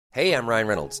Hey, I'm Ryan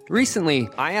Reynolds. Recently,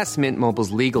 I asked Mint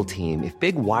Mobile's legal team if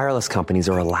big wireless companies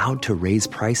are allowed to raise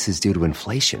prices due to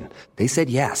inflation. They said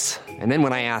yes. And then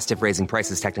when I asked if raising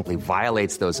prices technically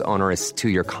violates those onerous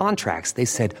two-year contracts, they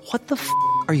said, "What the f***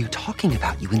 are you talking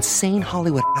about, you insane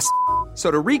Hollywood ass?" So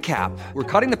to recap, we're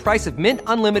cutting the price of Mint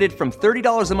Unlimited from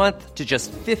 $30 a month to just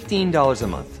 $15 a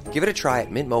month. Give it a try at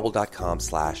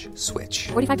mintmobile.com/switch.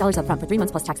 $45 up front for 3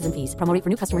 months plus taxes and fees. Promo rate for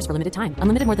new customers for limited time.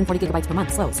 Unlimited more than 40 gigabytes per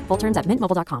month. Slows full terms at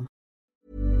mintmobile.com.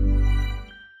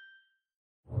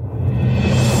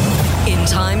 In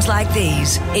times like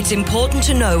these, it's important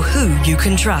to know who you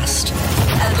can trust.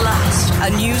 At last, a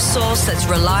news source that's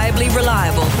reliably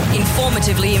reliable,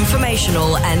 informatively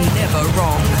informational, and never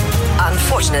wrong.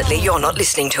 Unfortunately, you're not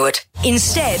listening to it.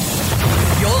 Instead,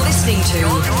 you're listening to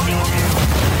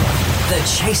The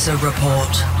Chaser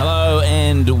Report. Hello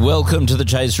and welcome to The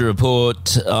Chaser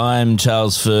Report. I'm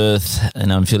Charles Firth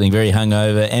and I'm feeling very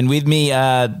hungover. And with me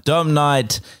are Dom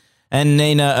Knight and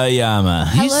Nina Oyama.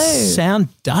 You sound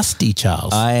dusty,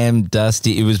 Charles. I am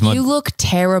dusty. You look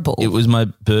terrible. It was my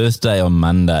birthday on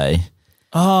Monday.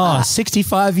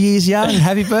 65 years young.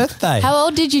 Happy birthday. How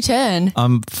old did you turn?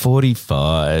 I'm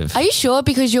 45. Are you sure?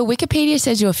 Because your Wikipedia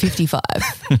says you're 55.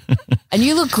 And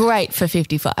you look great for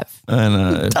 55. I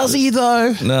know. Does he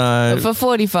though? No. For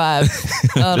 45,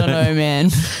 I don't know,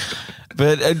 man.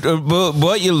 But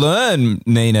what you learn,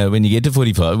 Nina, when you get to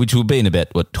 45, which will be in about,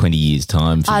 20 years'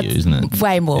 time for you, isn't it?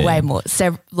 Way more.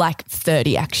 So like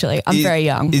 30, actually. I'm very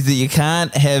young. Is that you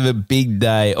can't have a big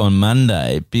day on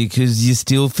Monday because you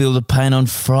still feel the pain on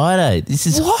Friday. This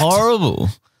is horrible.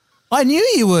 I knew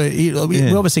you were.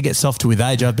 We obviously get softer with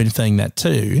age. I've been feeling that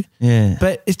too. Yeah.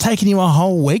 But it's taken you a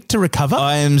whole week to recover.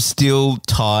 I am still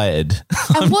tired.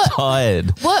 I'm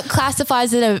tired. What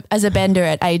classifies it as a bender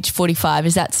at age 45?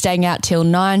 Is that staying out till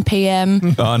 9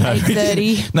 p.m, Oh, no.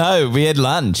 8:30? No, we had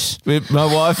lunch. My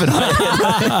wife and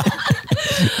I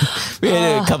we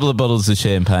had a couple of bottles of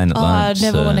champagne at lunch. I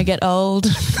never want to get old.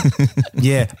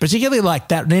 Yeah, particularly like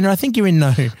that, Nina. I think you're in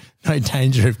no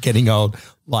danger of getting old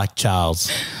like Charles.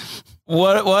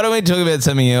 Why don't we talk about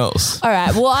something else? All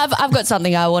right. Well, I've got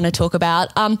something I want to talk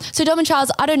about. So Dom and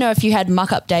Charles, I don't know if you had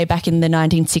muck-up day back in the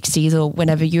 1960s or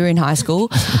whenever you were in high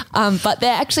school, but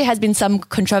there actually has been some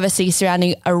controversy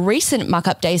surrounding a recent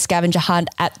muck-up day scavenger hunt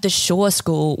at the Shore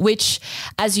School, which,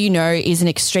 as you know, is an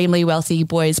extremely wealthy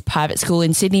boys' private school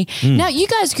in Sydney. Now, you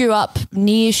guys grew up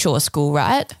near Shore School,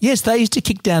 right? Yes, they used to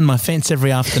kick down my fence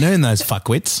every afternoon, those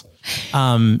fuckwits.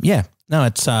 Yeah. No,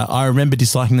 it's. I remember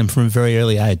disliking them from a very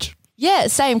early age. Yeah,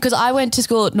 same, because I went to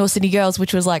school at North Sydney Girls,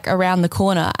 which was like around the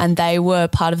corner, and they were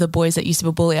part of the boys that used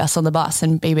to bully us on the bus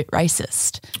and be a bit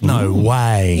racist. No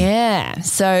way. Yeah,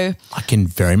 so I can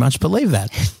very much believe that.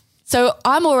 So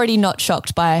I'm already not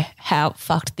shocked by how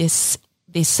fucked this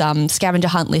scavenger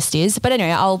hunt list is. But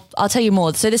anyway, I'll tell you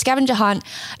more. So the scavenger hunt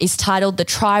is titled the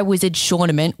Tri-Wizard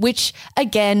Shornament, which,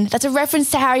 again, that's a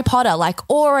reference to Harry Potter, like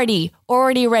already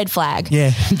a red flag.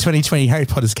 Yeah, in 2020, Harry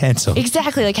Potter's cancelled.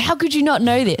 Exactly. Like, how could you not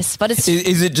know this? But it's...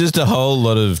 Is it just a whole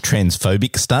lot of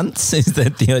transphobic stunts? Is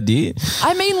that the idea?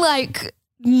 I mean, like...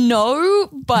 No,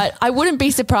 but I wouldn't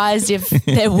be surprised if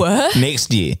there were.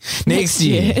 Next year.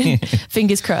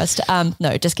 Fingers crossed.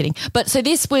 No, just kidding. But so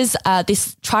this was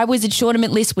this Tri-Wizard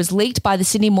Shornament list was leaked by the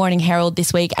Sydney Morning Herald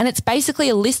this week, and it's basically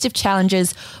a list of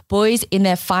challenges boys in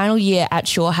their final year at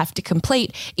Shore have to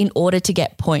complete in order to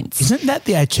get points. Isn't that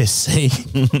the HSC?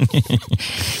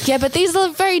 Yeah, but these are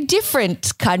very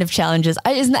different kind of challenges.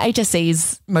 Isn't the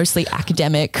HSC's mostly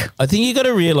academic? I think you got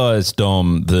to realise,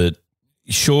 Dom, that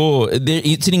Shore,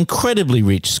 it's an incredibly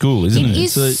rich school, isn't it? It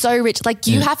is so rich. Like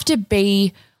you have to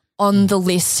be on the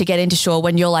list to get into Shore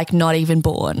when you're like not even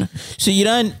born. So you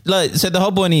don't so the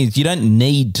whole point is you don't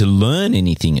need to learn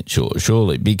anything at Shore,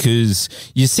 surely, because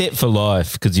you're set for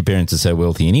life because your parents are so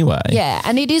wealthy anyway. Yeah,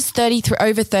 and it is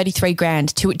over 33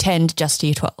 grand to attend just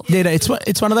year 12. Yeah,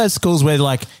 it's one of those schools where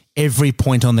like every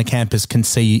point on the campus can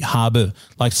see harbour,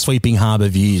 like sweeping harbour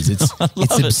views. It's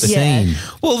obscene. Yeah.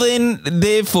 Well, then,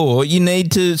 therefore, you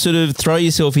need to sort of throw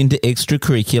yourself into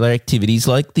extracurricular activities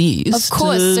like this. Of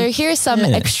course. So here are some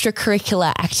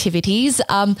extracurricular activities.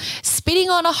 Spitting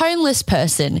on a homeless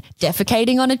person,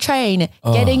 defecating on a train,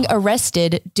 getting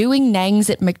arrested, doing nangs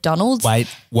at McDonald's.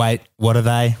 Wait, what are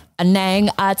they? A nang,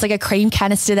 it's like a cream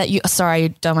canister that sorry,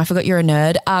 Dom, I forgot you're a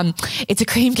nerd. It's a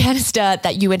cream canister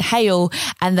that you inhale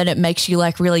and then it makes you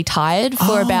like really tired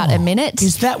for about a minute.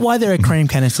 Is that why there are cream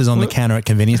canisters on the counter at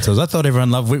convenience stores? I thought everyone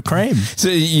loved whipped cream. So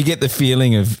you get the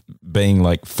feeling of being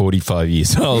like 45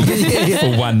 years old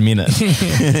for 1 minute.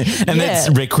 And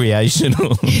that's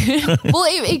recreational. Well,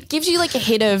 it gives you like a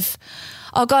hit of,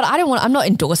 oh God, I'm not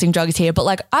endorsing drugs here, but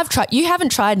like you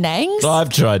haven't tried Nangs? I've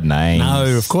tried names.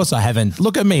 No, of course I haven't.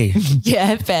 Look at me.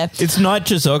 Yeah, fair. It's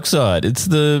nitrous oxide. It's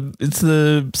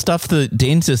the stuff that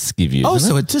dentists give you. Oh, isn't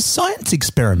so it? it's a science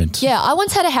experiment. Yeah, I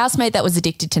once had a housemate that was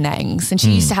addicted to Nangs, and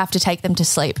she used to have to take them to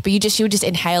sleep, but she would just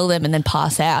inhale them and then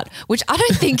pass out, which I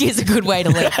don't think is a good way to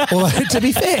live. Well, to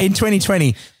be fair, in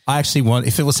 2020, I actually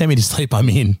if it will send me to sleep, I'm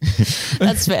in.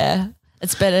 That's fair.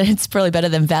 It's better. It's probably better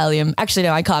than Valium. Actually,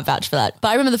 no, I can't vouch for that. But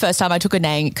I remember the first time I took a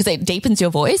Nang because it deepens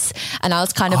your voice, and I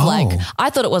was kind of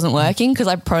I thought it wasn't working because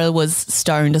I probably was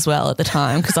stoned as well at the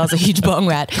time because I was a huge bong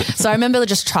rat. So I remember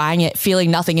just trying it,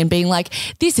 feeling nothing, and being like,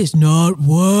 "This is not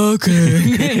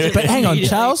working." But hang on,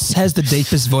 Charles has the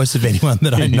deepest voice of anyone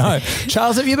that I know.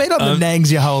 Charles, have you been on the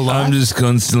Nangs your whole life? I'm just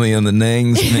constantly on the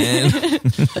Nangs,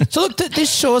 man. So look,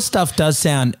 this Shaw stuff does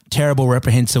sound terrible,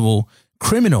 reprehensible,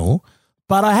 criminal.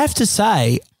 But I have to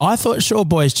say, I thought Shaw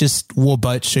boys just wore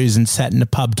boat shoes and sat in a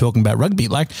pub talking about rugby.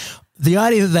 Like the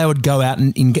idea that they would go out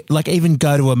and even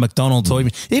go to a McDonald's or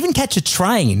even catch a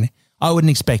train, I wouldn't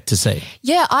expect to see.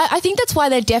 Yeah, I think that's why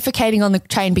they're defecating on the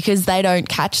train, because they don't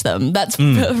catch them. That's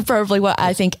probably what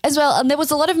I think as well. And there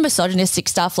was a lot of misogynistic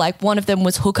stuff. Like one of them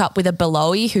was hook up with a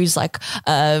belowy, who's like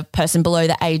a person below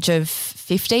the age of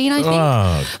 15, I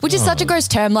think, which is such a gross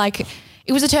term. Like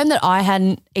it was a term that I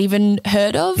hadn't even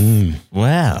heard of.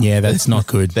 Wow. Yeah, that's not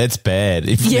good. That's bad.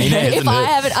 If Yeah, Nina hasn't if I heard-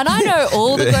 haven't, and I know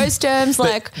all the gross terms.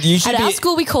 Like you should at our be-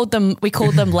 school, we called them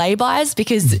lay-bys,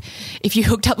 because if you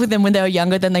hooked up with them when they were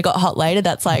younger, then they got hot later.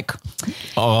 That's like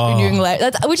renewing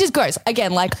which is gross.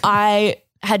 Again, like I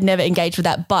had never engaged with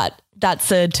that, but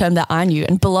that's a term that I knew.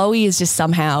 And belowy is just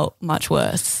somehow much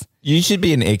worse. You should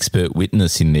be an expert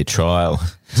witness in their trial.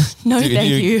 No,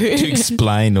 thank you. To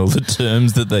explain all the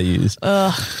terms that they use.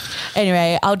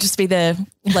 Anyway, I'll just be the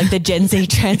Gen Z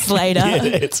translator.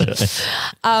 Yeah, that's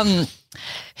right.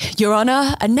 Your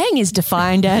Honour, a Nang is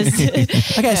defined as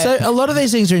Okay, so a lot of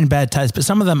these things are in bad taste, but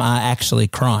some of them are actually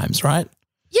crimes, right?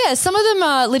 Yeah, some of them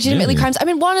are legitimately crimes. I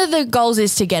mean, one of the goals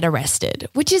is to get arrested,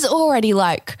 which is already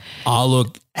like... Oh,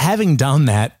 look, having done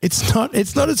that, it's not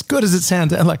as good as it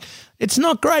sounds. Like, it's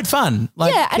not great fun.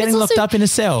 Like Yeah, and getting it's locked also- up in a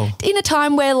cell. in a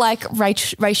time where like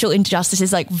racial injustice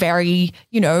is like very,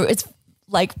 it's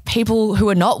like people who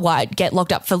are not white get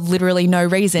locked up for literally no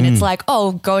reason. It's like,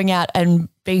 going out and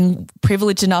being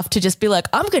privileged enough to just be like,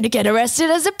 I'm going to get arrested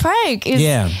as a prank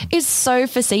is so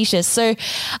facetious. So,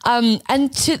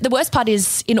 the worst part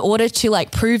is, in order to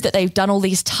like prove that they've done all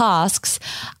these tasks,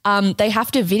 they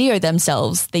have to video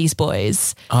themselves, these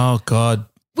boys. Oh, God.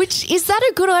 Which, is that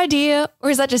a good idea, or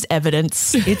is that just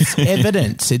evidence? It's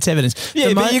evidence. It's evidence.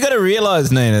 Yeah, but you got to realise,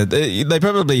 Nina, they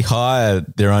probably hire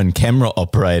their own camera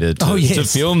operator to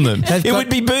film them. It would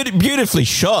be beautifully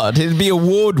shot. It'd be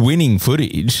award-winning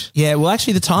footage. Yeah, well,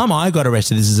 actually, the time I got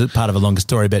arrested, this is a part of a longer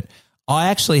story, but I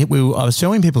was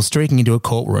filming people streaking into a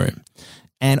courtroom,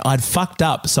 and I'd fucked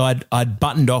up, so I'd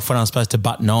buttoned off when I was supposed to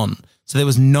button on. So there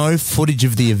was no footage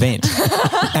of the event.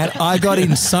 And I got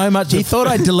in so much. He thought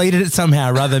I deleted it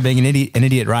somehow rather than being an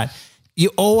idiot, right? You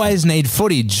always need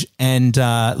footage. And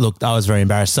look, I was very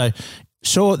embarrassed. So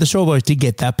the Shaw boys did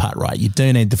get that part right. You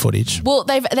do need the footage. Well,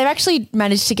 they've actually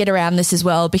managed to get around this as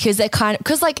well, because they're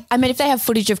if they have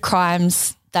footage of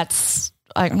crimes, that's...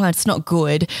 it's not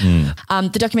good. The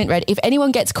document read, if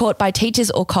anyone gets caught by teachers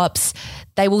or cops,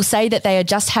 they will say that they are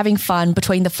just having fun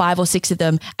between the 5 or 6 of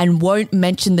them and won't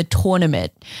mention the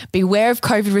tournament. Beware of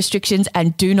COVID restrictions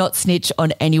and do not snitch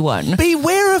on anyone.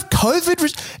 Beware of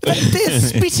COVID. They're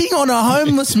spitting on a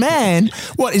homeless man.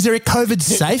 What, is there a COVID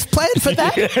safe plan for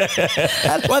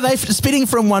that? Are they spitting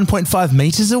from 1.5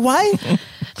 metres away?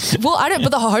 Well,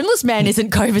 but the homeless man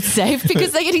isn't COVID safe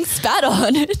because they're getting spat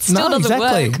on. It still doesn't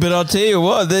work. But I'll tell you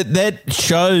what, that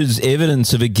shows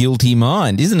evidence of a guilty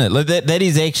mind, isn't it? Like that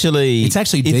is actually... It's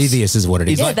actually devious is what it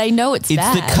is. Yeah, they know it's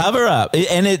bad. It's the cover-up,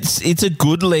 and it's a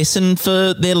good lesson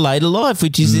for their later life,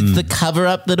 which is it's the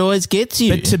cover-up that always gets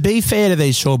you. But to be fair to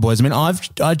these Shaw boys, I mean,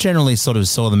 I generally sort of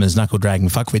saw them as knuckle-dragging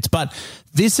fuckwits, but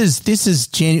this is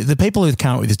the people who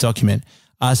come up with this document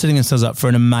are setting themselves up for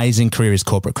an amazing career as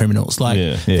corporate criminals. Like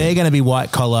they're going to be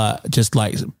white-collar, just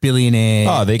like billionaire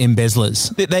embezzlers.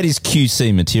 That is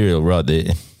QC material right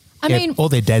there. I mean, all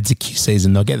their dads are QCs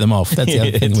and they'll get them off. That's the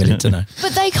other thing we need to know.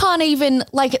 But they can't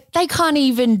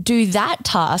even do that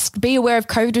task. Be aware of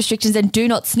COVID restrictions and do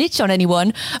not snitch on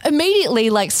anyone. Immediately,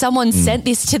 like someone sent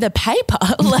this to the paper.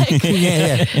 Like,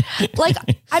 like,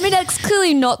 I mean, that's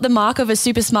clearly not the mark of a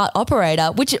super smart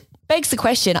operator, which begs the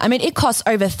question. I mean, it costs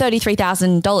over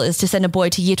 $33,000 to send a boy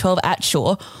to year 12 at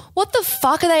Shaw. What the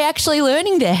fuck are they actually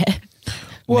learning there?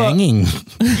 Nagging.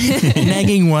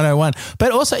 Nagging 101.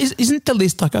 But also, isn't the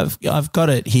list, like I've got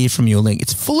it here from your link,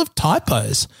 it's full of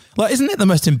typos. Like, isn't that the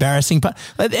most embarrassing part?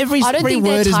 Like every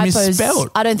word is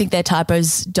misspelled. I don't think they're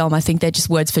typos, Dom. I think they're just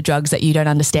words for drugs that you don't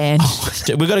understand.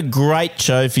 We've got a great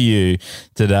show for you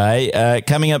today.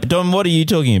 Coming up, Dom, what are you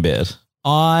talking about?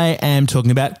 I am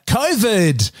talking about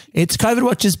COVID. It's COVID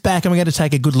Watch is back, and we're going to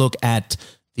take a good look at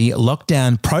the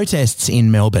lockdown protests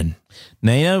in Melbourne.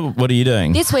 Nina, what are you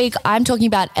doing? This week, I'm talking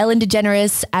about Ellen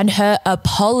DeGeneres and her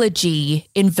apology,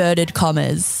 inverted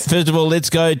commas. First of all,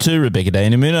 let's go to Rebecca De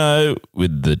Namuno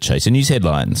with the Chaser News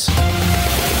headlines.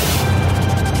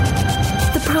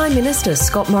 Prime Minister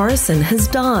Scott Morrison has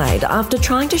died after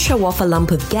trying to show off a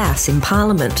lump of gas in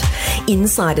Parliament.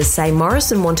 Insiders say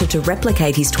Morrison wanted to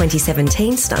replicate his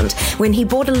 2017 stunt when he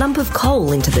brought a lump of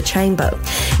coal into the chamber.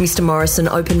 Mr Morrison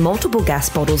opened multiple gas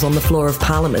bottles on the floor of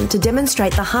Parliament to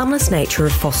demonstrate the harmless nature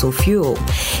of fossil fuel.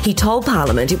 He told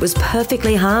Parliament it was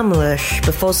perfectly harmless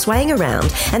before swaying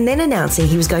around and then announcing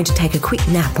he was going to take a quick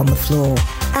nap on the floor.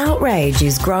 Outrage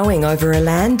is growing over a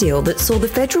land deal that saw the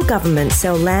federal government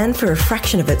sell land for a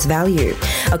fraction of its value.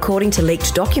 According to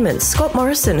leaked documents, Scott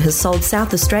Morrison has sold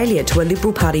South Australia to a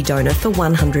Liberal Party donor for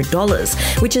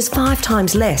 $100, which is 5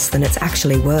 times less than it's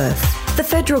actually worth. The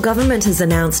federal government has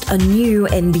announced a new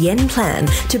NBN plan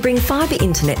to bring fibre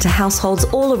internet to households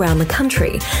all around the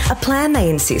country, a plan they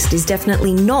insist is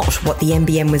definitely not what the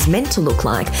NBN was meant to look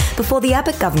like before the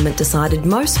Abbott government decided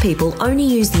most people only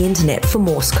use the internet for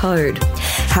Morse code.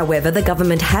 However, the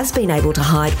government has been able to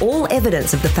hide all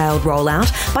evidence of the failed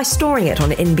rollout by storing it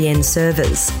on NBN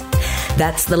servers.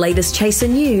 That's the latest Chaser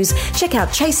News. Check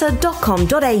out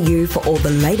chaser.com.au for all the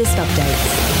latest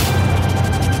updates.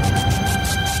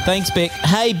 Thanks, Beck.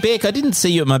 Hey, Beck, I didn't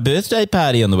see you at my birthday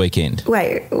party on the weekend.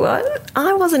 Wait, what?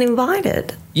 I wasn't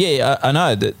invited. Yeah, I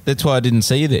know. That's why I didn't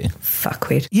see you there.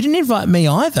 Fuckwit. You didn't invite me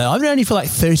either. I've known you for like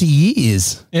 30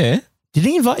 years. Yeah. Did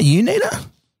he invite you, Nina?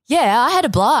 Yeah, I had a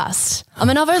blast. I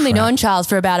mean, I've only known Charles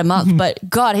for about a month, but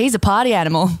God, he's a party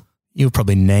animal. You were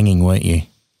probably nagging, weren't you?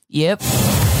 Yep.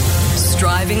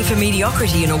 Striving for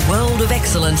mediocrity in a world of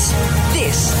excellence.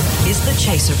 This is the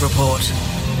Chaser Report.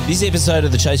 This episode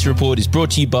of the Chaser Report is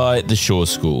brought to you by the Shaw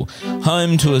School,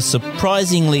 home to a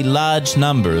surprisingly large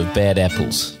number of bad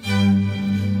apples.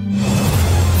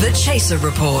 The Chaser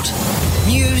Report.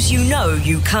 News you know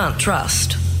you can't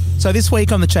trust. So this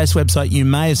week on the Chase website, you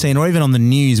may have seen, or even on the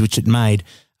news, which it made,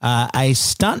 a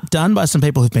stunt done by some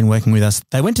people who've been working with us.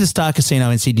 They went to the Star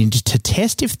Casino in Sydney to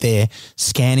test if they're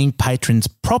scanning patrons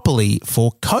properly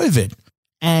for COVID.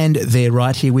 And they're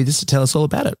right here with us to tell us all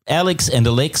about it. Alex and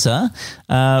Alexa,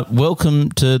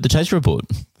 welcome to the Chaser Report.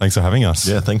 Thanks for having us.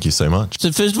 Yeah, thank you so much.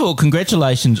 So first of all,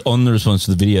 congratulations on the response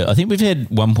to the video. I think we've had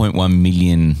 1.1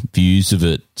 million views of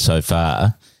it so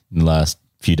far in the last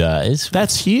few days.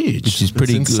 That's huge. Which is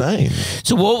pretty insane.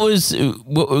 Good.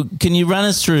 So can you run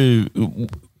us through,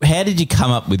 how did you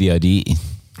come up with the idea?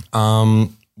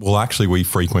 Well, actually, we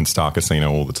frequent Star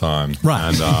Casino all the time.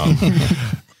 Right.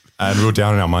 And we were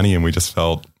down on our money and we just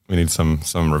felt we need some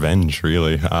revenge,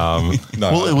 really.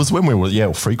 Well, it was when we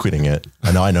were frequenting it,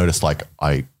 and I noticed like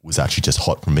I was actually just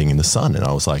hot from being in the sun, and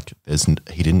I was like,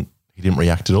 he didn't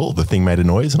react at all. The thing made a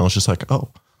noise, and I was just like,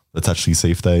 oh, let's actually see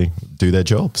if they do their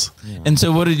jobs. Yeah. And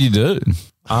so what did you do?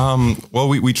 Well,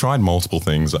 we tried multiple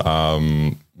things.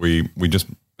 We just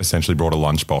essentially brought a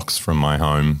lunchbox from my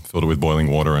home, filled it with boiling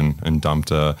water and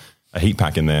dumped a heat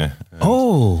pack in there.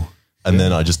 And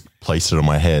then I just placed it on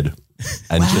my head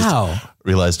and just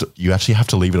realized you actually have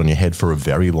to leave it on your head for a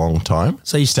very long time.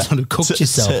 So you started to cook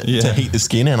yourself. To heat the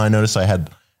skin, and I noticed I had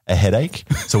a headache.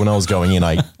 So when I was going in,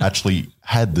 I actually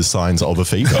had the signs of a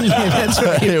fever. Yeah, that's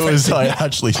right. I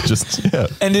actually just,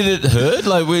 And did it hurt?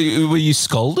 Like, were you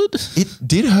scalded? It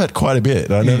did hurt quite a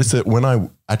bit. And I noticed that when I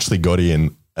actually got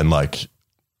in and like,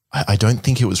 I don't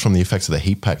think it was from the effects of the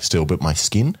heat pack still, but my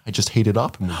skin had just heated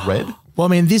up and was red. Well, I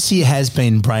mean, this year has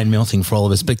been brain melting for all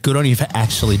of us, but good on you for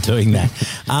actually doing that.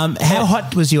 How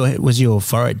hot was your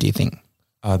forehead, do you think?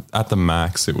 At the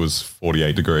max, it was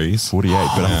 48 degrees. 48,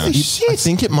 but I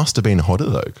think it must have been hotter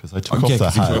though, because I took off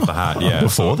the hat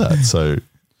before that.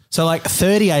 So like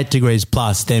 38 degrees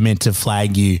plus, they're meant to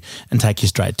flag you and take you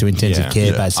straight to intensive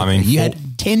care, basically. I mean, you had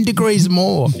 10 degrees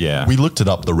more. Yeah. We looked it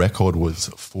up. The record was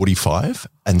 45,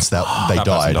 and so they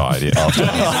died. After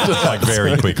like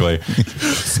very quickly.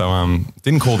 So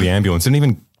didn't call the ambulance, didn't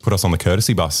even put us on the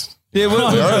courtcy bus. Yeah,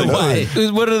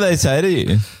 what did they say to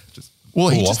you? Well,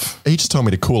 he just told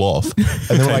me to cool off.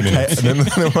 And then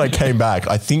when I came back,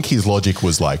 I think his logic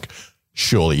was like,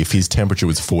 surely if his temperature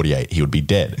was 48, he would be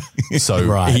dead. So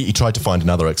Right. he tried to find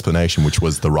another explanation, which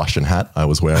was the Russian hat I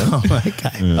was wearing. Okay.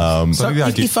 So maybe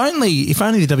I did- if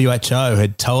only the WHO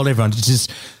had told everyone to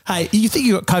just, hey, you think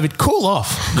you got COVID? Cool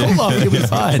off. Cool off. You'll be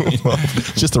fine. Well,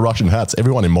 just the Russian hats.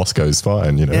 Everyone in Moscow is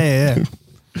fine, you know. Yeah.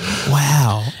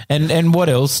 Wow. And what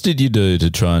else did you do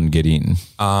to try and get in?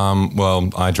 Well,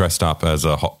 I dressed up as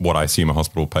what I assume a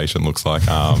hospital patient looks like.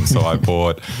 So I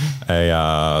bought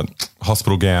a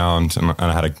hospital gown and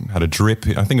I had a drip.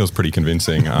 I think it was pretty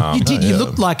convincing. You did. You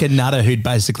looked like a nutter who'd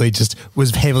basically just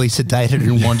was heavily sedated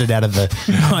and wandered out of the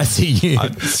ICU. I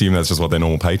assume that's just what their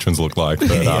normal patrons look like.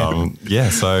 But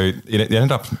so it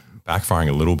ended up backfiring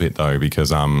a little bit though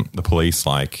because the police,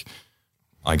 like,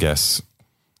 I guess,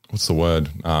 what's the word?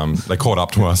 They caught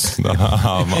up to us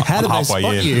How did they halfway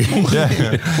spot in. you?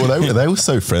 Yeah. Well, they were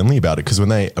so friendly about it because when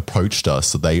they approached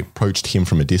us, they approached him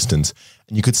from a distance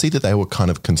and you could see that they were kind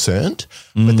of concerned.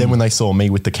 But then when they saw me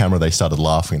with the camera, they started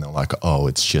laughing. They were like, oh,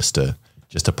 it's just a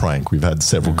prank. We've had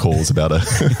several calls about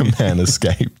a man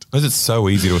escaped. Because it's so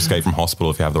easy to escape from hospital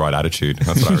if you have the right attitude.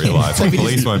 That's what I realised. Like,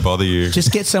 police won't bother you.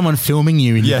 Just get someone filming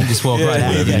you and you can just walk right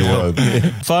out. Whatever you want.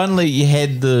 Finally, you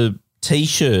had the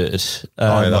T-shirt.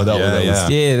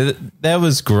 That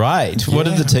was great. What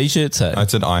did the T-shirt say? I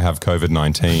said, I have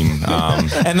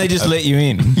COVID-19. And they just let you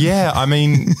in. Yeah, I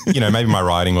mean, maybe my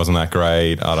writing wasn't that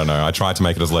great. I don't know. I tried to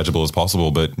make it as legible as possible,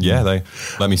 but yeah, they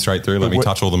let me straight through, let me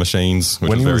touch all the machines, which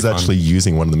When was he very was fun. actually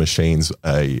using one of the machines,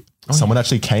 someone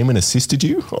actually came and assisted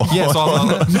you? Yeah, so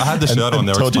I had the shirt on.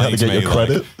 They were told you how to explaining get me, your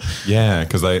credit? Yeah,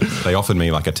 because they offered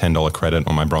me like a $10 credit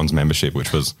on my bronze membership,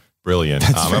 which was brilliant.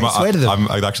 That's very sweet of them.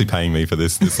 I'm actually paying me for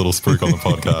this little spruik on the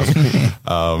podcast.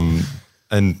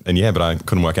 And yeah, but I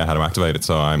couldn't work out how to activate it,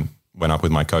 so I went up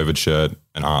with my COVID shirt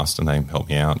and asked, and they helped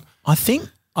me out. I think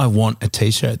I want a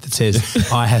T-shirt that says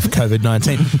I have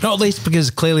COVID-19. Not least because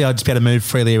clearly I'd just be able to move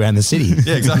freely around the city.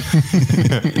 Yeah, exactly.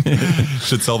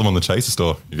 Should sell them on the Chaser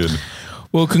store. You're good.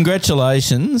 Well,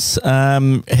 congratulations.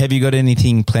 Have you got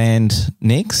anything planned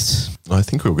next? I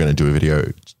think we were going to do a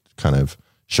video kind of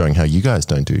showing how you guys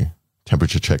don't do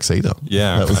temperature checks either.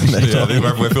 Yeah, That was the next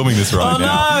one. we're filming this right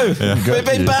now. no, we've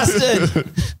been busted.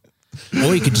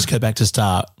 Or you could just go back to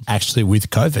start actually with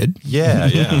COVID Yeah.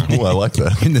 Well, I like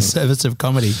that. in the service of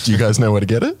comedy. Do you guys know where to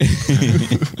get it?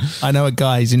 I know a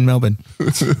guy, he's in Melbourne.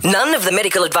 None of the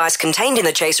medical advice contained in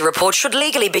the Chaser Report should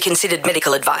legally be considered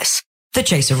medical advice. The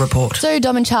Chaser Report. So,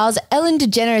 Dom and Charles, Ellen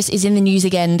DeGeneres is in the news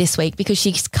again this week because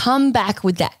she's come back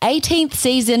with the 18th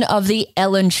season of The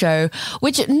Ellen Show,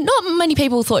 which not many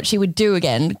people thought she would do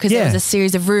again because there was a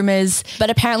series of rumours. But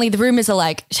apparently the rumours are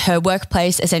like her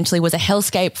workplace essentially was a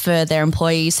hellscape for their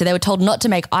employees. So they were told not to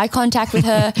make eye contact with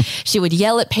her. She would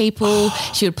yell at people.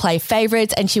 She would play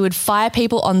favourites and she would fire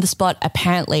people on the spot,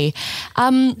 apparently.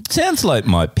 Sounds like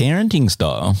my parenting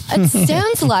style. It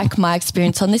sounds like my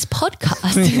experience on this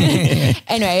podcast.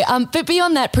 Anyway, but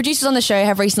beyond that, producers on the show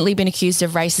have recently been accused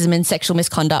of racism and sexual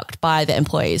misconduct by the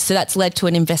employees. So that's led to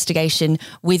an investigation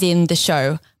within the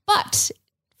show. But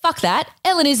fuck that,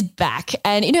 Ellen is back.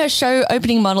 And in her show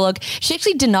opening monologue, she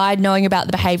actually denied knowing about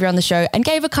the behaviour on the show and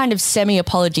gave a kind of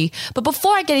semi-apology. But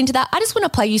before I get into that, I just want to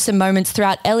play you some moments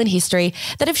throughout Ellen history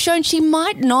that have shown she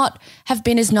might not have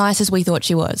been as nice as we thought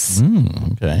she was.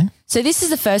 Okay. So this is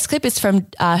the first clip. It's from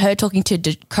her talking to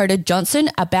Dakota Johnson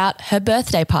about her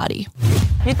birthday party.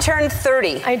 You turned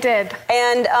 30. I did.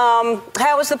 And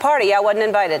how was the party? I wasn't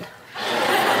invited.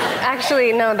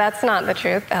 Actually, no, that's not the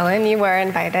truth, Ellen. You were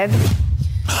invited.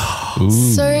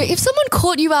 So if someone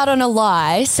caught you out on a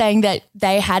lie saying that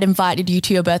they had invited you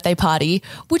to your birthday party,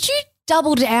 would you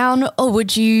double down or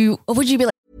would you be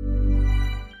like,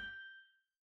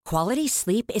 Quality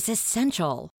sleep is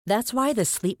essential. That's why the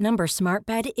Sleep Number Smart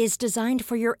Bed is designed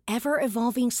for your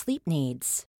ever-evolving sleep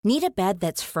needs. Need a bed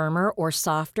that's firmer or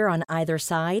softer on either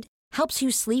side? Helps you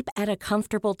sleep at a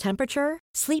comfortable temperature?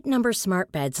 Sleep Number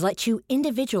Smart Beds let you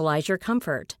individualize your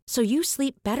comfort so you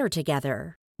sleep better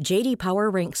together. J.D. Power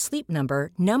ranks Sleep Number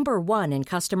number 1 in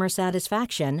customer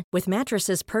satisfaction with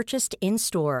mattresses purchased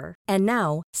in-store. And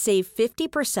now, save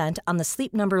 50% on the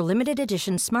Sleep Number Limited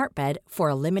Edition Smart Bed for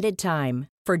a limited time.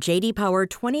 For J.D. Power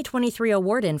 2023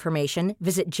 award information,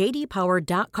 visit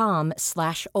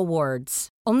jdpower.com/awards.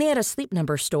 Only at a Sleep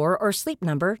Number store or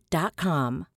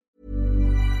sleepnumber.com.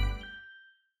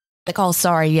 like, oh,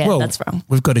 sorry, yeah, Well, that's wrong.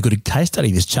 We've got a good case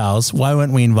study, this, Charles. Why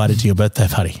weren't we invited to your birthday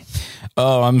party?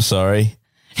 Oh, I'm sorry.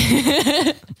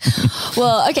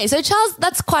 Well, okay, so Charles,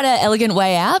 that's quite an elegant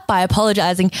way out by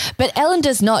apologising, but Ellen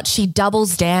does not. She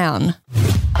doubles down.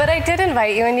 But I did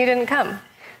invite you and you didn't come.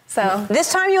 So,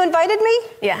 This time you invited me?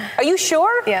 yeah. Are you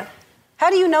sure? Yeah. How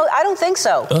do you know? I don't think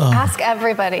so. Ask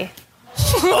everybody.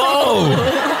 Oh!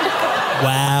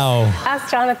 Wow.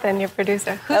 Ask Jonathan, your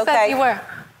producer. Who Okay. said you were?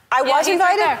 I was he's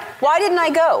invited? right there. Why didn't I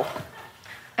go?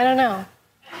 I don't know.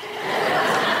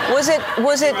 Was it?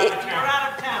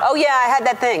 Oh, yeah, I had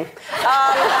that thing.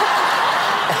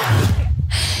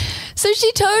 So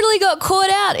she totally got caught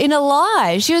out in a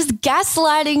lie. She was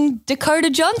gaslighting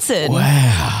Dakota Johnson.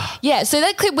 Wow. Yeah, so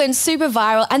that clip went super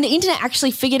viral, and the internet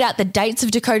actually figured out the dates of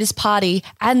Dakota's party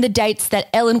and the dates that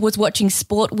Ellen was watching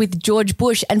sport with George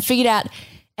Bush, and figured out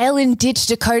Ellen ditched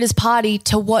Dakota's party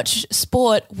to watch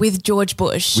sport with George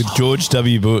Bush. With George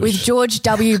W. Bush. With George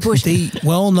W. Bush. The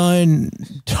well-known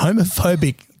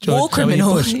homophobic George War W.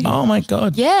 criminal. Bush. Oh, my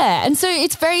God. Yeah, and so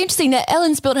it's very interesting that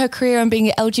Ellen's built her career on being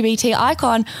an LGBT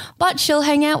icon, but she'll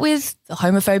hang out with the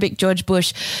homophobic George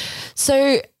Bush.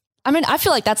 So, I mean, I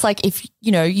feel like that's like if,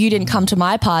 you know, you didn't come to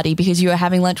my party because you were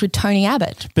having lunch with Tony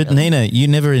Abbott. But Nina, you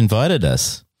never invited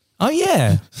us. Oh,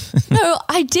 yeah. No,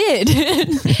 I did.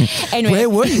 Anyway. Where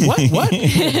were you? What?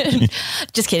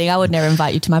 Just kidding. I would never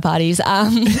invite you to my parties.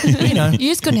 You know, you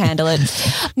just couldn't handle it.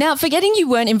 Now, forgetting you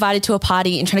weren't invited to a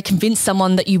party and trying to convince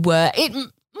someone that you were, it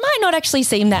might not actually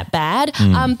seem that bad,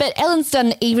 but Ellen's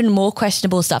done even more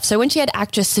questionable stuff. So when she had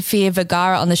actress Sofia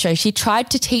Vergara on the show, she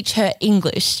tried to teach her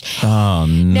English. Oh,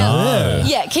 no. Now,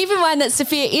 yeah, keep in mind that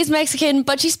Sofia is Mexican,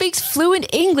 but she speaks fluent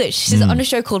English. She's on a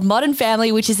show called Modern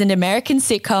Family, which is an American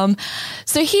sitcom.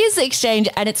 So here's the exchange,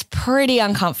 and it's pretty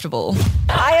uncomfortable.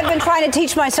 I have been trying to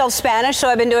teach myself Spanish, so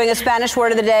I've been doing a Spanish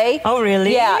word of the day. Oh,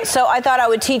 really? Yeah, so I thought I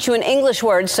would teach you an English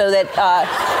word so that...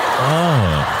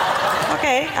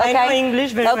 Okay, I know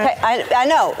English very well. Okay, I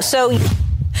know. So...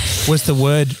 Was the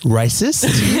word racist?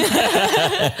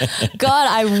 God,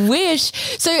 I wish.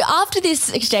 So after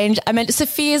this exchange, I mean,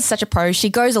 Sophia's such a pro.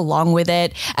 She goes along with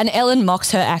it, and Ellen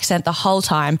mocks her accent the whole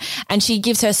time, and she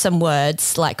gives her some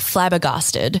words like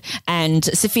flabbergasted, and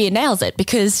Sophia nails it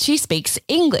because she speaks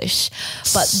English.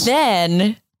 But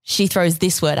then she throws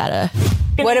this word at her.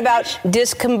 What about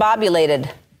discombobulated?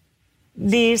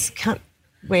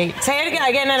 Wait, say it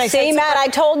again. And I See, Matt, I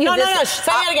told you no, this. No,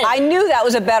 say it again. I knew that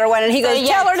was a better one. And he goes, Say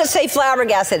tell yes. her to say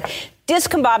flabbergasted.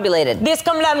 Discombobulated.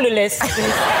 Discombobulated.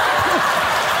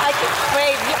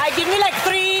 I give me like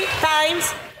 3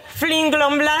 times.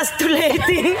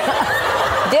 Flinglomblastuleting.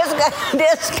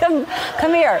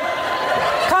 Come here.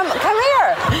 Come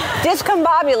here.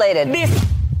 Discombobulated.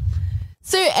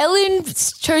 So Ellen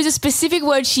chose a specific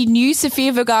word she knew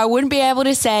Sofia Vergara wouldn't be able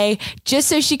to say just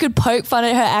so she could poke fun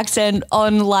at her accent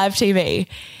on live TV.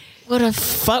 What a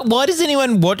fuck! Why does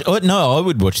anyone watch? Oh, no, I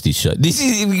would watch this show.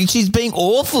 She's being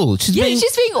awful. She's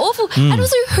being awful. And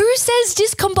also, who says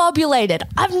discombobulated?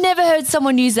 I've never heard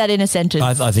someone use that in a sentence.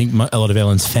 I think a lot of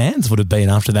Ellen's fans would have been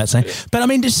after that saying. But I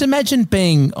mean, just imagine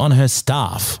being on her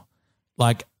staff,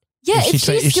 like. Yeah, if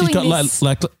she's got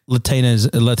like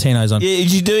Latinos on. Yeah, if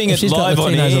she's doing it live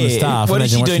on air. On the staff, what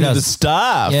is she doing to the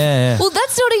staff? Yeah. Well,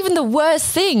 that's not even the worst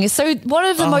thing. So one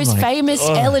of the most famous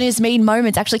Ellen is mean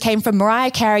moments actually came from Mariah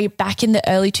Carey back in the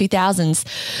early 2000s.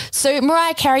 So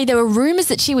Mariah Carey, there were rumors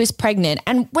that she was pregnant.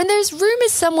 And when there's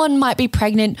rumors someone might be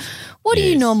pregnant, what do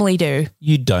you normally do?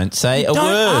 You don't say a Don't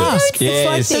word. ask. It's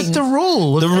like that's the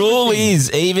rule. The rule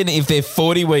is even if they're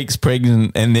 40 weeks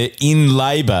pregnant and they're in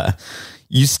labour,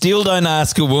 you still don't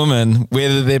ask a woman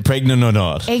whether they're pregnant or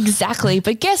not. Exactly.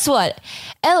 But guess what?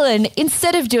 Ellen,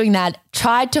 instead of doing that,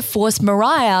 tried to force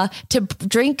Mariah to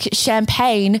drink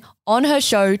champagne on her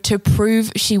show to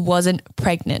prove she wasn't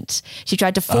pregnant. She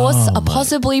tried to force a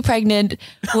possibly pregnant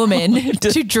woman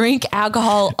to drink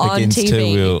alcohol on Against TV. her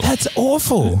will. That's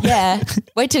awful. Yeah.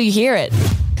 Wait till you hear it.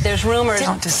 There's rumors.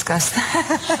 Don't discuss that.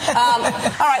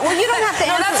 All right. Well, you don't have to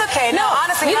answer. No, that's okay. No,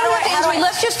 honestly, you how don't do have to I- answer. how do I-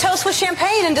 Let's just toast with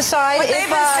champagne and decide. But if, they've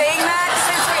been saying that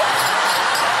since we...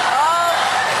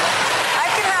 I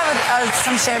can have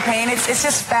some champagne. It's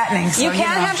just fattening. So, You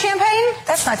can have champagne?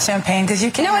 That's not champagne because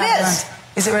you can't. No, it have is.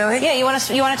 Is it really? Yeah. You want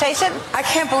to taste it? I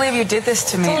can't believe you did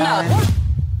this to me. Well, no. Ellen.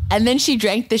 And then she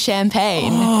drank the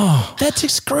champagne. Oh, that's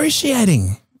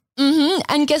excruciating.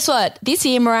 And guess what? This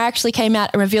year, Mariah actually came out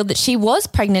and revealed that she was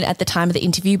pregnant at the time of the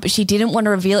interview, but she didn't want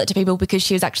to reveal it to people because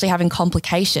she was actually having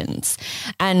complications.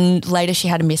 And later she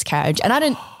had a miscarriage. And I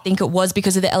don't think it was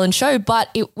because of the Ellen show,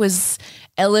 but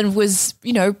Ellen was,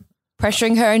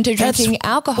 pressuring her into drinking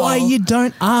alcohol. Why you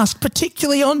don't ask,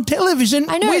 particularly on television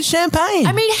with champagne.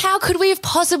 I mean, how could we have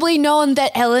possibly known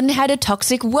that Ellen had a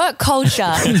toxic work culture?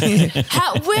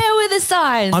 Where were the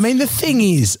signs? I mean, the thing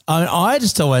is, I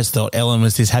just always thought Ellen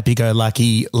was this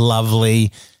happy-go-lucky,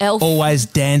 lovely, elf, always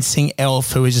dancing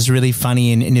elf who was just really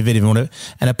funny and innovative and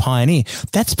a pioneer.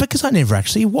 That's because I never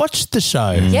actually watched the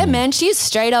show. Yeah, man, she is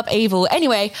straight up evil.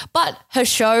 Anyway, but her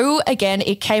show, again,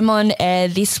 it came on air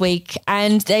this week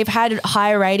and they've had had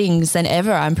higher ratings than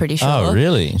ever, I'm pretty sure. Oh,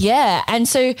 really? Yeah. And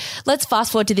so let's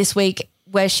fast forward to this week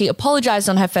where she apologized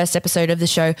on her first episode of the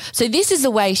show. So this is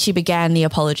the way she began the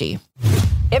apology.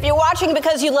 If you're watching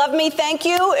because you love me, thank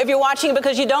you. If you're watching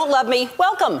because you don't love me,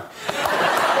 welcome.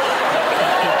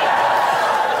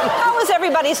 How was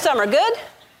everybody's summer? Good?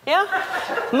 Yeah?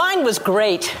 Mine was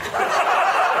great.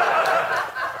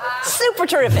 Super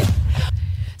terrific.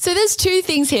 So there's two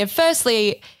things here.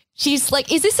 Firstly, she's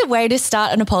like, is this a way to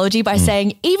start an apology by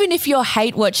saying, even if you're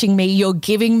hate watching me, you're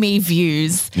giving me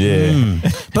views? Yeah.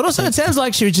 But also it sounds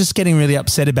like she was just getting really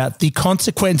upset about the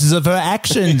consequences of her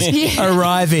actions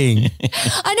arriving.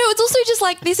 I know. It's also just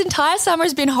like this entire summer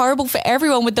has been horrible for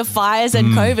everyone with the fires and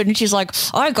COVID. And she's like,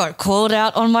 I got called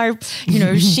out on my,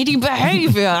 shitty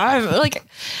behavior.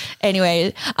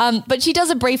 Anyway, but she does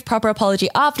a brief proper apology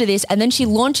after this, and then she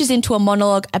launches into a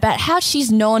monologue about how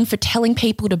she's known for telling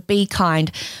people to be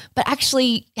kind, but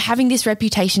actually having this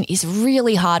reputation is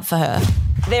really hard for her.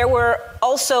 There were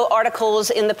also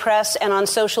articles in the press and on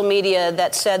social media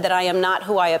that said that I am not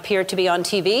who I appear to be on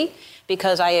TV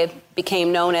because I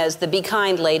became known as the Be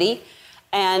Kind lady.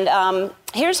 And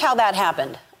here's how that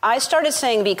happened. I started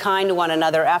saying be kind to one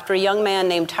another after a young man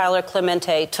named Tyler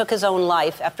Clemente took his own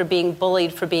life after being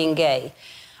bullied for being gay.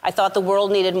 I thought the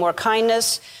world needed more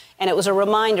kindness, and it was a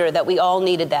reminder that we all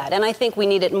needed that. And I think we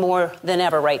need it more than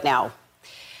ever right now.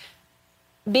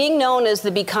 Being known as the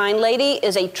Be Kind lady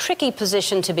is a tricky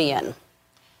position to be in.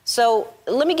 So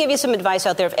let me give you some advice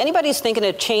out there. If anybody's thinking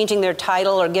of changing their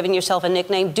title or giving yourself a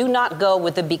nickname, do not go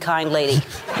with the Be Kind lady.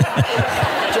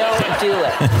 Don't do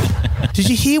it. Did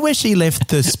you hear where she left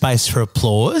the space for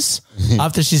applause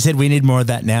after she said we need more of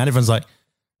that now? And everyone's like,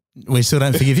 we still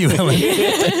don't forgive you, Ellen.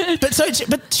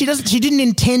 But she didn't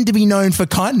intend to be known for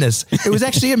kindness. It was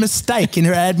actually a mistake in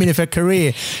her admin of her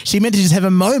career. She meant to just have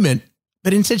a moment,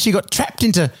 but instead she got trapped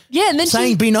into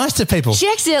saying be nice to people. She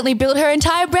accidentally built her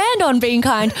entire brand on being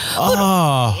kind.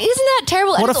 Oh. Isn't that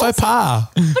terrible? What a faux pas.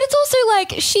 But it's also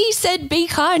like she said be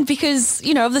kind because,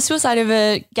 of the suicide of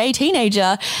a gay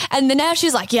teenager. And then now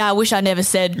she's like, yeah, I wish I never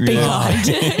said be kind.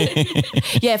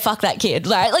 Yeah, fuck that kid.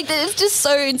 Like it's just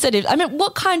so insensitive. I mean,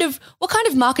 what kind of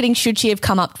marketing should she have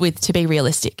come up with to be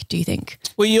realistic, do you think?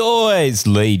 Well, you always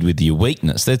lead with your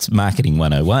weakness. That's marketing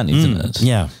 101, isn't it?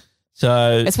 Yeah.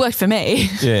 So it's worked for me.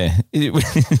 Yeah.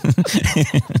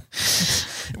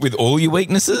 With all your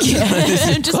weaknesses?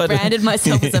 Yeah. Just branded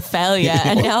myself as a failure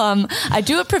and now I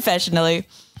do it professionally.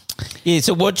 Yeah,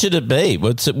 so what should it be?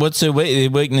 What's her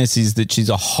weakness is that she's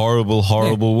a horrible,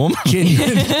 horrible woman.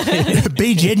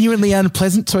 Be genuinely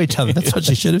unpleasant to each other. That's what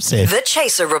she should have said. The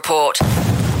Chaser Report.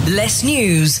 Less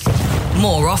news,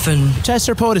 more often.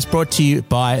 Chaser Report is brought to you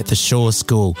by the Shaw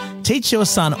School. Teach your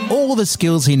son all the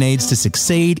skills he needs to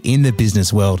succeed in the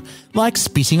business world, like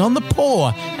spitting on the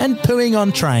poor and pooing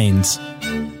on trains.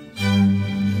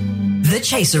 The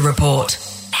Chaser Report.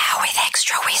 Now with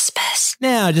extra whispers.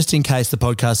 Now, just in case the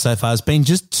podcast so far has been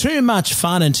just too much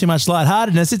fun and too much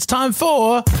lightheartedness, it's time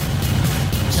for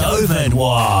COVID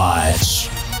Watch.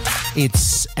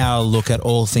 It's our look at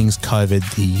all things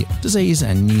COVID, the disease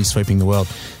and news sweeping the world.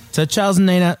 So Charles and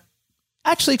Nina,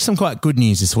 actually some quite good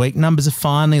news this week. Numbers are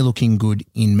finally looking good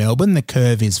in Melbourne. The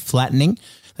curve is flattening.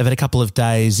 They've had a couple of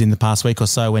days in the past week or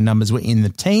so where numbers were in the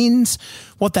teens.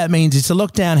 What that means is the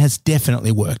lockdown has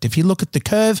definitely worked. If you look at the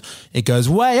curve, it goes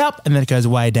way up and then it goes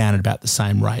way down at about the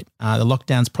same rate. The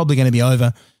lockdown's probably going to be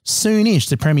over soonish.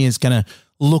 The Premier's going to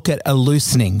look at a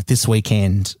loosening this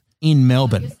weekend in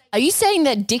Melbourne. Are you saying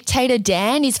that Dictator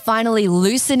Dan is finally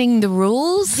loosening the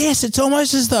rules? Yes, it's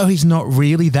almost as though he's not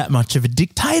really that much of a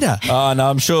dictator. Oh, no,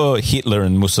 I'm sure Hitler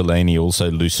and Mussolini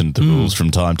also loosened the rules from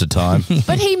time to time.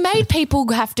 But he made people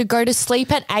have to go to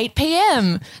sleep at 8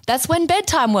 p.m. That's when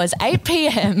bedtime was, 8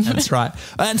 p.m. That's right.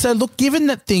 And so, look, given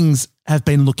that things have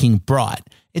been looking bright,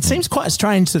 it seems quite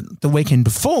strange that the weekend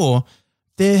before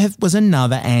there was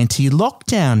another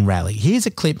anti-lockdown rally. Here's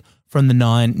a clip from the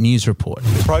 9 News Report.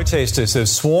 Protesters have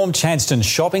swarmed Chadstone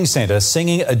Shopping Centre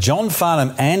singing a John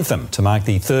Farnham anthem to mark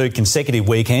the third consecutive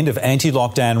weekend of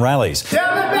anti-lockdown rallies.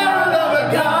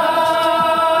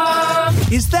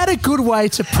 Is that a good way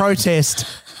to protest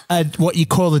what you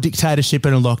call a dictatorship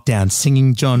and a lockdown,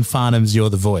 singing John Farnham's You're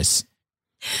the Voice?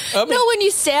 Not when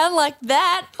you sound like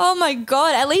that. Oh, my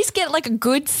God. At least get like a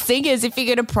good singers if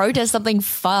you're going to protest something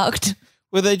fucked.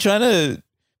 Were they trying to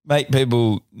make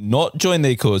people not join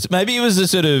their cause? Maybe it was a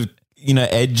sort of,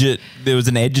 there was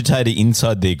an agitator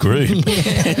inside their group.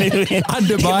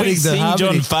 Undermining the harmony.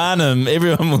 John Farnham,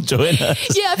 everyone will join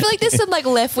us. Yeah, I feel like there's some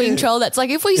left-wing troll that's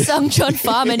like, if we sung John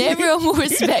Farnham, everyone will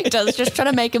respect us, just trying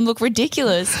to make him look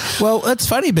ridiculous. Well, that's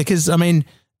funny because,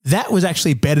 that was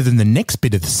actually better than the next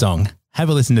bit of the song. Have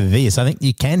a listen to this. I think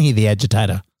you can hear the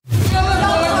agitator.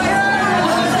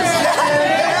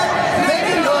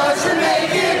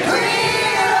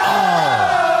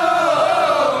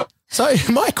 So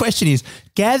my question is,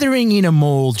 gathering in a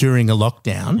mall during a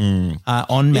lockdown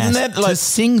en masse to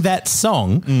sing that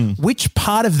song, which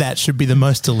part of that should be the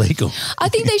most illegal? I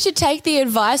think they should take the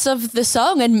advice of the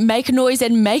song and make a noise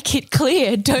and make it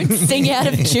clear. Don't sing out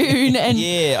of tune. And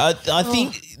I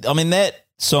think, I mean, that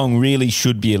song really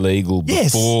should be illegal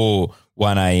before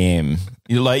 1 a.m.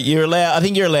 You're allowed. I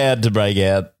think you're allowed to break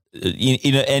out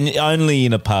and only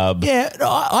in a pub. Yeah,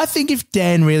 I think if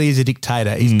Dan really is a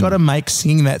dictator, he's got to make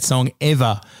singing that song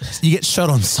ever. You get shot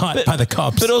on sight by the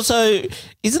cops. But also,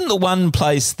 isn't the one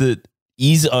place that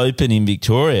is open in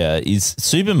Victoria is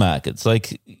supermarkets?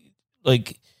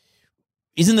 Like,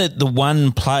 isn't it the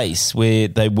one place where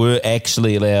they were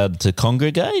actually allowed to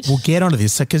congregate? We'll get onto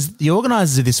this because the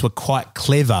organisers of this were quite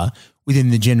clever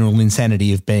within the general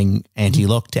insanity of being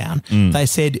anti-lockdown. They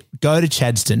said, go to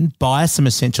Chadstone, buy some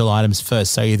essential items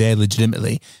first so you're there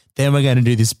legitimately. Then we're going to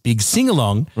do this big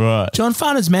sing-along. Right. John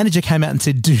Farnham's manager came out and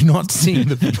said, do not sing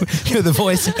the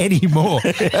voice anymore.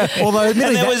 Although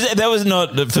that was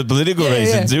not for political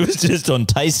reasons. It was just on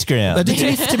taste ground.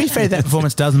 To be fair, that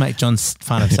performance does make John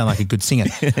Farnham sound like a good singer.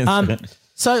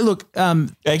 So, look.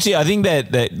 Actually, I think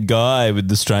that guy with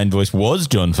the strained voice was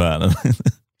John Farnham.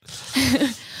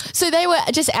 So they were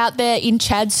just out there in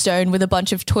Chadstone with a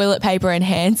bunch of toilet paper and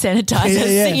hand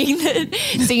sanitizer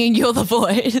singing You're the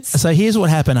Voice. So here's what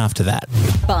happened after that.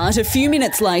 But a few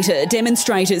minutes later,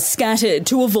 demonstrators scattered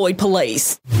to avoid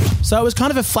police. So it was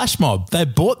kind of a flash mob. They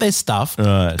bought their stuff,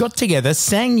 got together,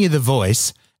 sang You the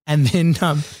Voice, and then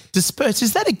dispersed.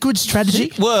 Is that a good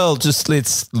strategy? Well, just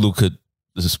let's look at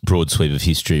this broad sweep of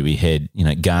history. We had,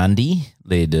 Gandhi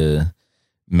led a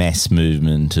mass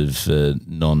movement of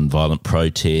non-violent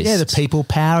protest. Yeah, the people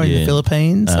power in the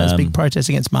Philippines, those big protests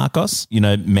against Marcos.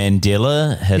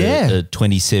 Mandela had a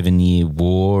 27-year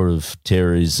war of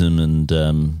terrorism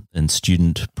and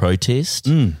student protest.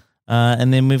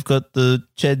 And then we've got the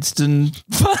Chadstone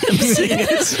Farnham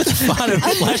singers. Farnham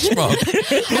flash mob.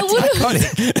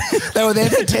 They were there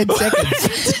for 10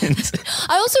 seconds.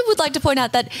 I also would like to point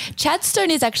out that Chadstone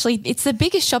is actually, it's the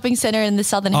biggest shopping centre in the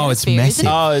Southern Hemisphere. It's massive.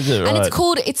 Oh, is it? And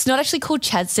Right. it's not actually called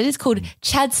Chadstone, it's called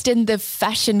Chadstone the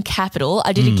Fashion Capital.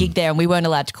 I did a gig there and we weren't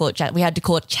allowed to call it we had to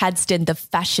call it Chadstone the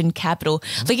Fashion Capital.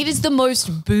 Like, it is the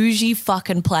most bougie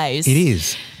fucking place. It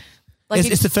is.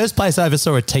 It's the first place I ever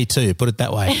saw a T2, put it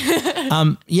that way.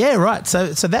 Yeah, right.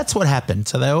 So that's what happened.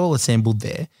 So they all assembled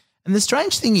there. And the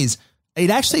strange thing is it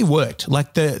actually worked.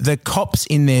 Like the cops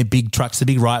in their big trucks, the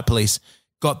big riot police,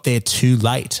 got there too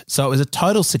late. So it was a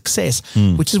total success,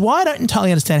 which is why I don't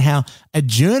entirely understand how a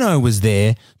journo was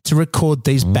there to record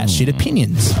these batshit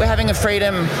opinions. We're having a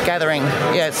freedom gathering,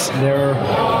 yes. There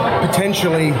are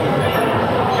potentially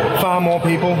far more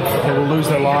people that will lose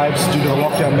their lives due to the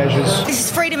lockdown measures. This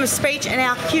is freedom of speech and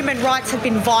our human rights have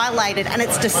been violated and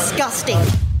it's disgusting.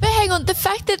 But hang on, the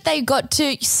fact that they got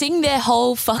to sing their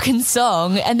whole fucking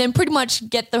song and then pretty much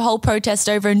get the whole protest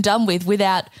over and done with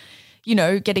without,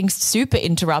 getting super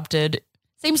interrupted,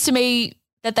 seems to me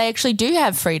that they actually do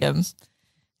have freedom.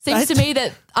 Seems to me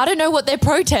that I don't know what they're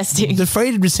protesting. The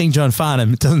freedom to sing John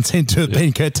Farnham doesn't seem to have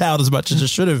been curtailed as much as it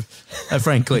should have,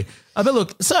 frankly. But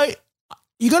look, so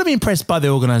you got to be impressed by the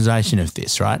organisation of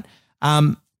this, right?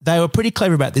 They were pretty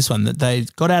clever about this one, that they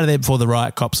got out of there before the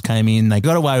riot cops came in. They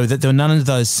got away with it. There were none of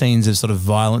those scenes of sort of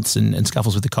violence and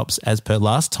scuffles with the cops as per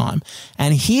last time.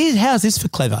 And how's this for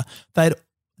clever? They'd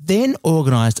then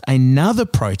organised another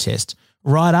protest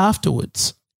right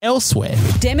afterwards. Elsewhere.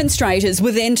 Demonstrators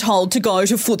were then told to go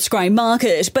to Footscray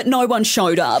Market, but no one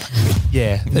showed up.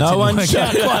 Yeah. No one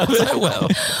showed up. Well,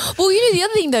 the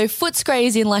other thing though, Footscray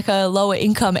is in like a lower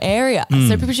income area.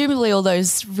 So presumably all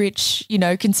those rich,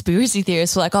 conspiracy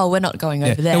theorists were like, oh, we're not going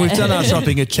over there. And we've done our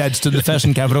shopping at Chadstone, the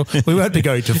fashion capital. We won't be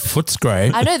going to Footscray.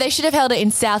 I know, they should have held it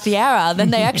in South Yarra. Then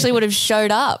they actually would have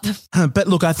showed up. But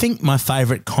look, I think my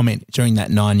favourite comment during that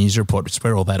 9 News report, which is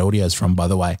where all that audio is from, by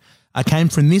the way, I came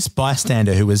from this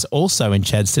bystander who was also in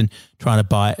Chadstone trying to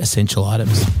buy essential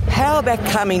items. How about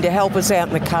coming to help us out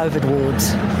in the COVID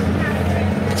wards?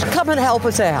 Come and help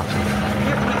us out.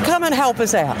 Come and help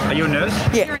us out. Are you a nurse?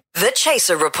 Yeah. The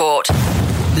Chaser Report.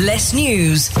 Less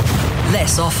news,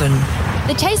 less often.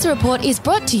 The Chaser Report is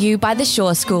brought to you by the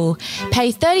Shaw School.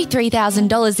 Pay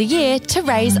 $33,000 a year to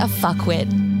raise a fuckwit.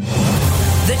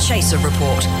 The Chaser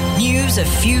Report. News a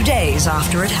few days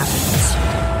after it happens.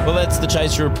 Well, that's the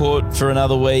Chaser Report for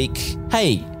another week.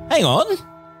 Hey, hang on.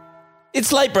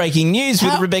 It's late breaking news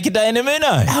with Rebecca De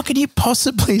Namuno. How can you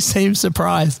possibly seem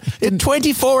surprised? It's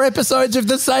 24 episodes of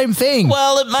the same thing.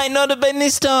 Well, it may not have been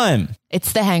this time.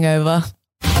 It's The Hangover.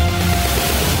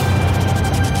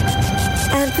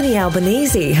 Anthony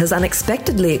Albanese has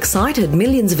unexpectedly excited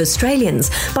millions of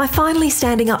Australians by finally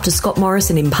standing up to Scott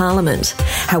Morrison in Parliament.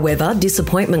 However,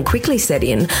 disappointment quickly set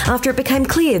in after it became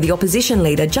clear the opposition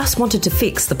leader just wanted to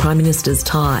fix the Prime Minister's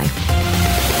tie.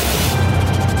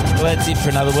 Well, that's it for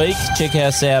another week. Check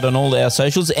us out on all our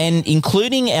socials and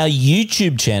including our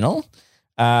YouTube channel,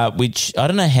 which I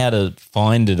don't know how to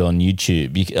find it on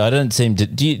YouTube. I don't seem to.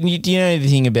 Do you know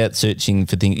anything about searching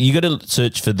for things? You got to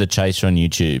search for The Chaser on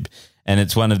YouTube, and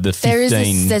it's one of the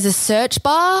 15. There's a search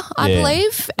bar, I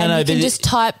believe, and you can just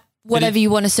type whatever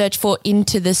you want to search for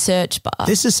into the search bar.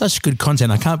 This is such good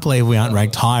content. I can't believe we aren't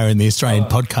ranked higher in the Australian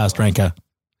podcast ranker.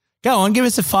 Go on, give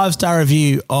us a 5-star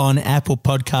review on Apple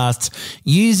Podcasts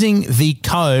using the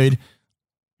code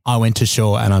I went to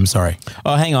Shaw and I'm sorry.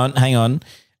 Oh, hang on.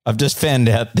 I've just found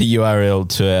out the URL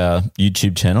to our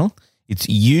YouTube channel. It's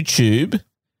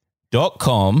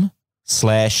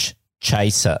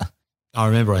youtube.com/chaser. I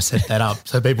remember I set that up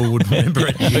so people would remember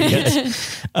it.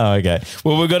 Yes. Oh, okay.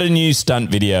 Well, we've got a new stunt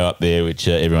video up there, which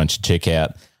everyone should check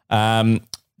out.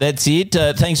 That's it.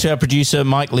 Thanks to our producer,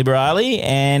 Mike Liberali,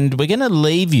 and we're going to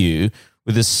leave you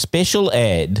with a special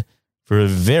ad for a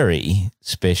very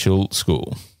special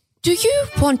school. Do you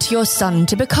want your son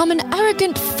to become an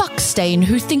arrogant fuckstain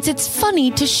who thinks it's funny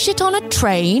to shit on a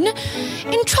train?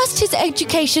 Entrust his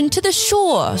education to the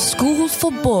Shore School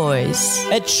for Boys.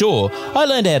 At Shore, I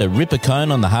learned how to rip a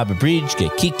cone on the Harbour Bridge,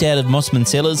 get kicked out of Mossman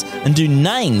Cellars and do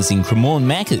names in Cremorne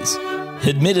Macca's.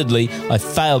 Admittedly, I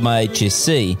failed my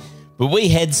HSC, but we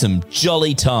had some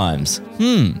jolly times.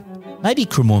 Maybe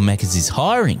Cremorne Macca's is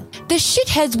hiring. The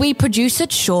shitheads we produce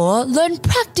at Shore learn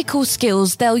practical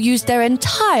skills they'll use their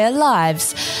entire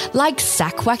lives, like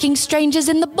sack-whacking strangers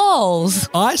in the balls.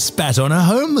 I spat on a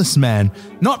homeless man.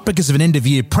 Not because of an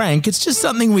end-of-year prank, it's just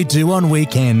something we do on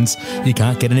weekends. You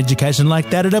can't get an education like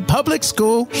that at a public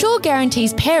school. Shore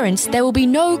guarantees parents there will be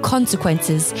no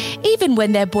consequences, even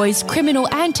when their boys'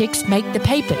 criminal antics make the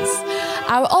papers.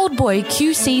 Our old boy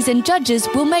QCs and judges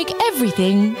will make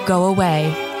everything go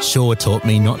away. Shore taught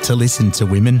me not to listen to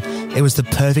women. It was the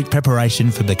perfect preparation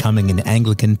for becoming an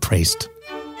Anglican priest.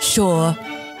 Sure,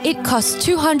 it costs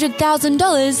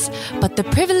 $200,000, but the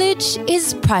privilege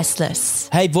is priceless.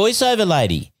 Hey, voiceover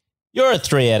lady, you're a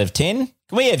 3 out of 10.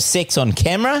 Can we have sex on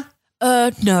camera?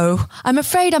 No. I'm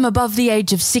afraid I'm above the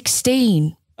age of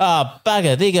 16. Ah,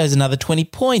 bugger, there goes another 20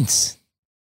 points.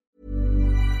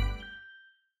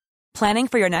 Planning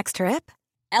for your next trip?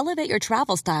 Elevate your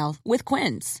travel style with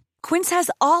Quince. Quince has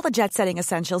all the jet-setting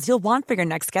essentials you'll want for your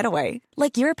next getaway,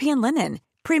 like European linen,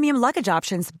 premium luggage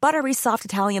options, buttery soft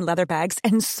Italian leather bags,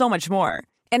 and so much more.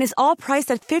 And is all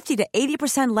priced at 50 to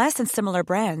 80% less than similar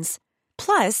brands.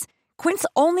 Plus, Quince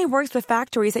only works with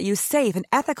factories that use safe and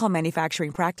ethical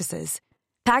manufacturing practices.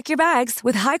 Pack your bags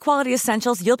with high-quality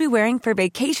essentials you'll be wearing for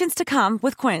vacations to come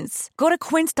with Quince. Go to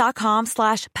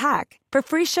quince.com/pack for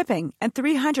free shipping and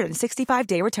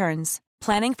 365-day returns.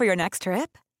 Planning for your next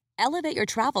trip? Elevate your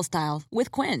travel style with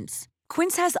Quince.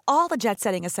 Quince has all the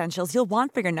jet-setting essentials you'll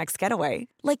want for your next getaway,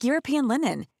 like European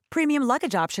linen, premium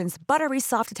luggage options, buttery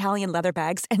soft Italian leather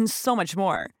bags, and so much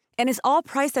more. And is all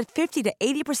priced at 50 to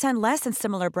 80% less than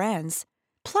similar brands.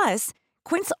 Plus,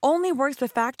 Quince only works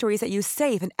with factories that use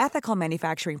safe and ethical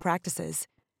manufacturing practices.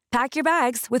 Pack your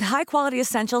bags with high-quality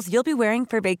essentials you'll be wearing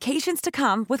for vacations to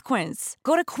come with Quince.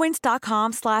 Go to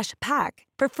quince.com/pack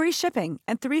for free shipping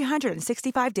and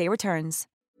 365-day returns.